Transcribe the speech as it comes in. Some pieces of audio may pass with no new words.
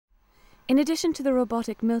In addition to the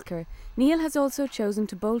robotic milker, Neil has also chosen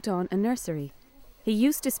to bolt on a nursery. He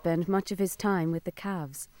used to spend much of his time with the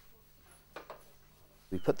calves.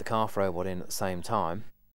 We put the calf robot in at the same time.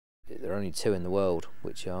 There are only 2 in the world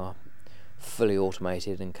which are fully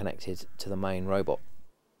automated and connected to the main robot.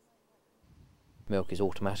 Milk is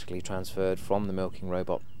automatically transferred from the milking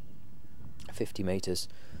robot 50 metres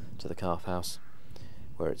to the calf house,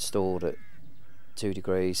 where it's stored at 2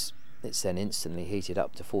 degrees. It's then instantly heated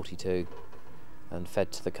up to 42 and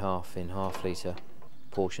fed to the calf in half-litre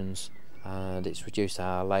portions, and it's reduced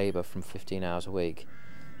our labour from 15 hours a week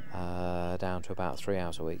down to about 3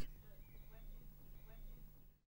 hours a week.